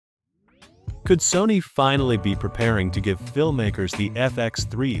Could Sony finally be preparing to give filmmakers the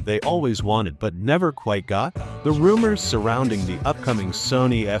FX3 they always wanted but never quite got? The rumors surrounding the upcoming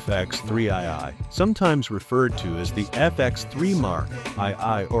Sony FX3 II, sometimes referred to as the FX3 Mark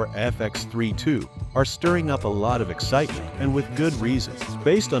II or FX3 II, are stirring up a lot of excitement, and with good reason.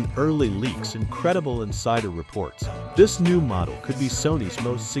 Based on early leaks and credible insider reports, this new model could be Sony's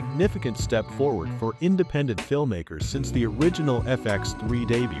most significant step forward for independent filmmakers since the original FX3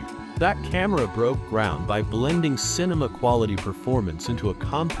 debut. That camera broke ground by blending cinema-quality performance into a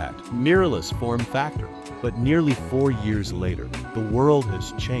compact, mirrorless form factor. But nearly 4 years later, the world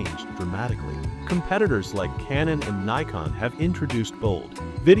has changed dramatically. Competitors like Canon and Nikon have introduced bold,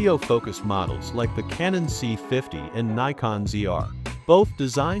 video-focused models like the Canon C50 and Nikon ZR, both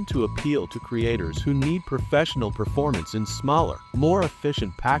designed to appeal to creators who need professional performance in smaller, more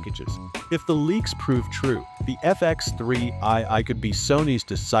efficient packages. If the leaks prove true, the FX3 II could be Sony's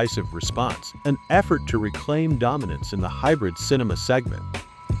decisive response, an effort to reclaim dominance in the hybrid cinema segment.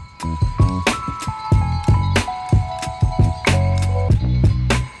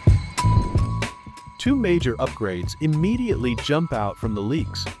 Two major upgrades immediately jump out from the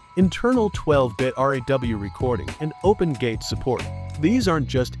leaks: internal 12-bit RAW recording and open gate support. These aren't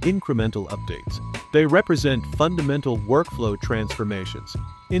just incremental updates. They represent fundamental workflow transformations.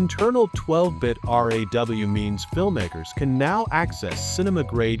 Internal 12-bit RAW means filmmakers can now access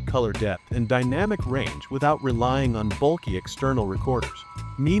cinema-grade color depth and dynamic range without relying on bulky external recorders.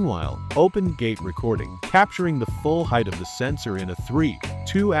 Meanwhile, open gate recording, capturing the full height of the sensor in a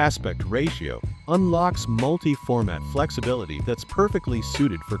 3:2 aspect ratio, unlocks multi-format flexibility that's perfectly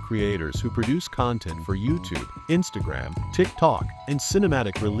suited for creators who produce content for YouTube, Instagram, TikTok, and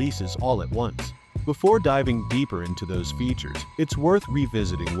cinematic releases all at once. Before diving deeper into those features, it's worth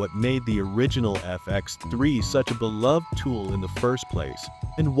revisiting what made the original FX3 such a beloved tool in the first place,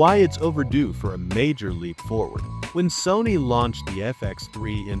 and why it's overdue for a major leap forward. When Sony launched the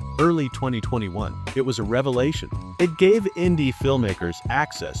FX3 in early 2021, it was a revelation. It gave indie filmmakers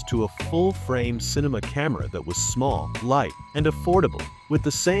access to a full-frame cinema camera that was small, light, and affordable, with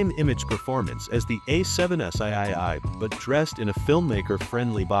the same image performance as the A7S III but dressed in a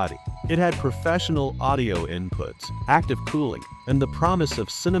filmmaker-friendly body. It had professional audio inputs, active cooling, and the promise of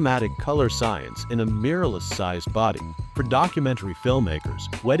cinematic color science in a mirrorless-sized body. For documentary filmmakers,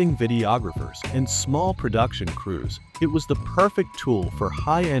 wedding videographers, and small production crews, it was the perfect tool for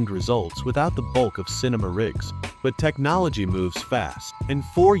high-end results without the bulk of cinema rigs. But technology moves fast, and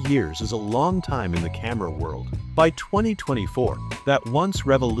 4 years is a long time in the camera world. By 2024, that once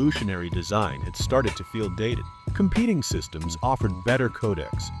revolutionary design had started to feel dated. Competing systems offered better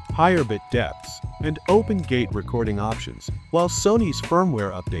codecs, higher bit depths, and open gate recording options, while Sony's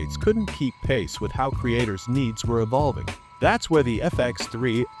firmware updates couldn't keep pace with how creators' needs were evolving. That's where the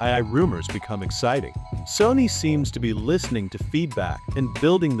FX3 II rumors become exciting. Sony seems to be listening to feedback and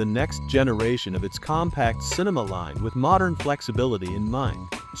building the next generation of its compact cinema line with modern flexibility in mind.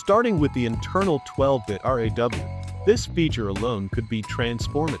 Starting with the internal 12-bit RAW, this feature alone could be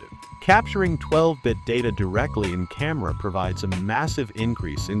transformative. Capturing 12-bit data directly in camera provides a massive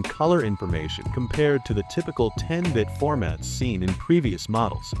increase in color information compared to the typical 10-bit formats seen in previous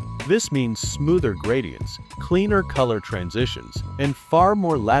models. This means smoother gradients, cleaner color transitions, and far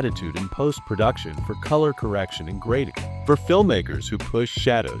more latitude in post-production for color correction and grading. For filmmakers who push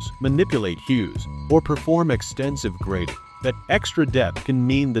shadows, manipulate hues, or perform extensive grading, that extra depth can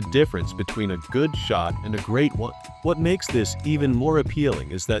mean the difference between a good shot and a great one. What makes this even more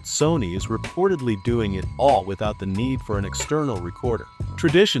appealing is that Sony is reportedly doing it all without the need for an external recorder.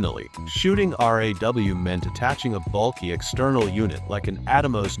 Traditionally, shooting RAW meant attaching a bulky external unit like an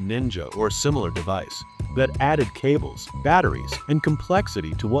Atomos Ninja or similar device that added cables, batteries, and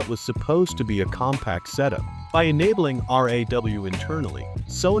complexity to what was supposed to be a compact setup. By enabling RAW internally,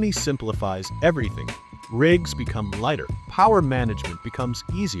 Sony simplifies everything. Rigs become lighter, power management becomes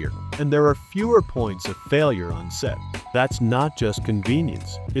easier, and there are fewer points of failure on set. That's not just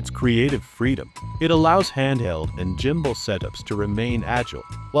convenience, it's creative freedom. It allows handheld and gimbal setups to remain agile,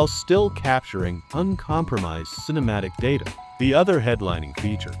 while still capturing uncompromised cinematic data. The other headlining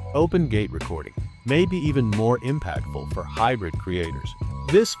feature, open gate recording, may be even more impactful for hybrid creators.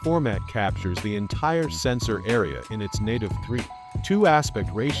 This format captures the entire sensor area in its native 3:2 aspect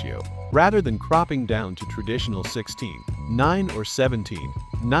ratio, rather than cropping down to traditional 16:9 or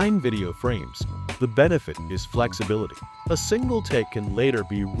 17:9 video frames. The benefit is flexibility. A single take can later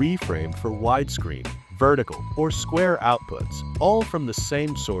be reframed for widescreen, vertical, or square outputs, all from the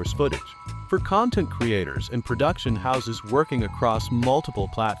same source footage. For content creators and production houses working across multiple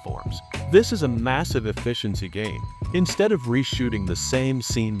platforms, this is a massive efficiency gain. Instead of reshooting the same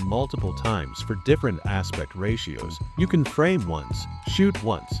scene multiple times for different aspect ratios, you can frame once, shoot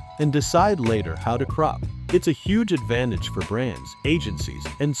once, and decide later how to crop. It's a huge advantage for brands, agencies,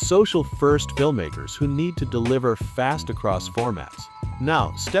 and social-first filmmakers who need to deliver fast across formats.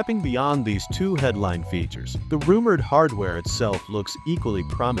 Now, stepping beyond these two headline features, the rumored hardware itself looks equally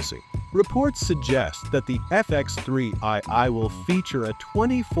promising. Reports suggest that the FX3 II will feature a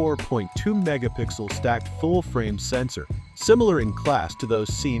 24.2-megapixel stacked full-frame sensor, similar in class to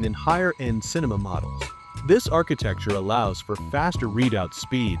those seen in higher-end cinema models. This architecture allows for faster readout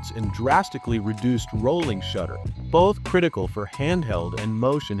speeds and drastically reduced rolling shutter, both critical for handheld and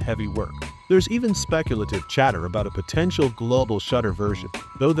motion-heavy work. There's even speculative chatter about a potential global shutter version,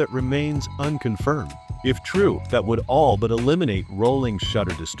 though that remains unconfirmed. If true, that would all but eliminate rolling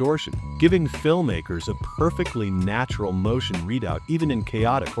shutter distortion, giving filmmakers a perfectly natural motion readout even in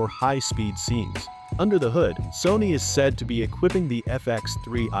chaotic or high-speed scenes. Under the hood, Sony is said to be equipping the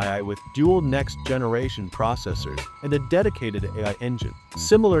FX3 II with dual next-generation processors and a dedicated AI engine,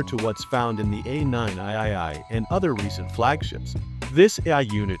 similar to what's found in the A9 III and other recent flagships. This AI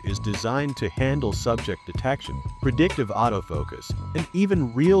unit is designed to handle subject detection, predictive autofocus, and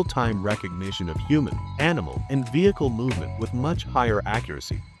even real-time recognition of human, animal, and vehicle movement with much higher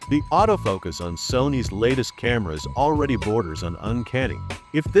accuracy. The autofocus on Sony's latest cameras already borders on uncanny.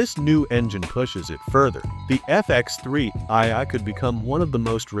 If this new engine pushes it further, the FX3 II could become one of the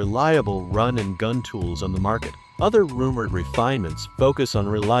most reliable run-and-gun tools on the market. Other rumored refinements focus on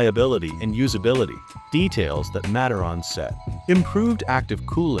reliability and usability, details that matter on set. Improved active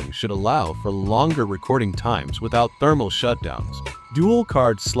cooling should allow for longer recording times without thermal shutdowns. Dual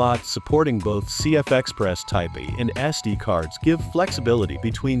card slots supporting both CF Express Type A and SD cards give flexibility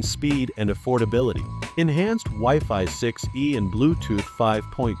between speed and affordability. Enhanced Wi-Fi 6E and Bluetooth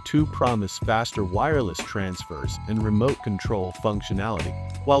 5.2 promise faster wireless transfers and remote control functionality,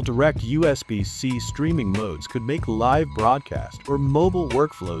 while direct USB-C streaming modes could make live broadcast or mobile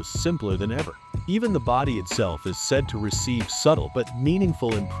workflows simpler than ever. Even the body itself is said to receive subtle but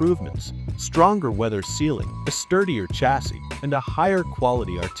meaningful improvements: stronger weather sealing, a sturdier chassis, and a higher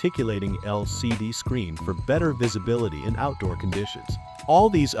quality articulating LCD screen for better visibility in outdoor conditions. All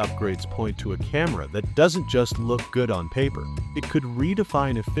these upgrades point to a camera that doesn't just look good on paper. It could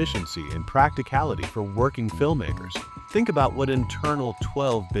redefine efficiency and practicality for working filmmakers. Think about what internal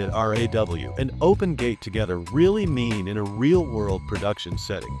 12-bit RAW and open gate together really mean in a real-world production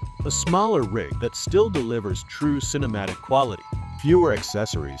setting. A smaller rig that still delivers true cinematic quality, fewer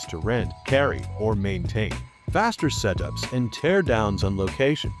accessories to rent, carry, or maintain, faster setups and teardowns on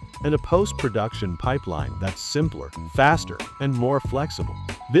location, and a post-production pipeline that's simpler, faster, and more flexible.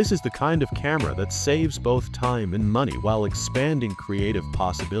 This is the kind of camera that saves both time and money while expanding creative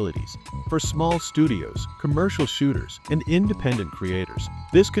possibilities. For small studios, commercial shooters, and independent creators,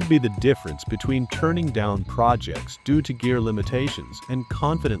 this could be the difference between turning down projects due to gear limitations and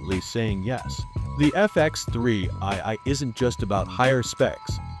confidently saying yes. The FX3 II isn't just about higher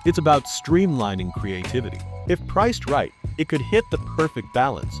specs, it's about streamlining creativity. If priced right, it could hit the perfect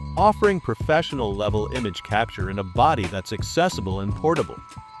balance, offering professional-level image capture in a body that's accessible and portable.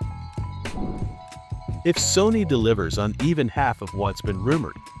 If Sony delivers on even half of what's been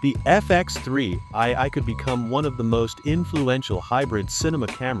rumored, the FX3 II could become one of the most influential hybrid cinema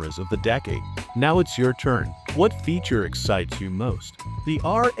cameras of the decade. Now it's your turn. What feature excites you most? The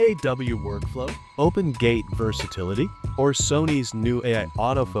RAW workflow, open gate versatility, or Sony's new AI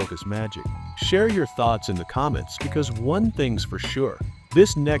autofocus magic? Share your thoughts in the comments, because one thing's for sure: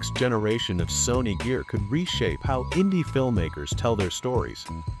 this next generation of Sony gear could reshape how indie filmmakers tell their stories.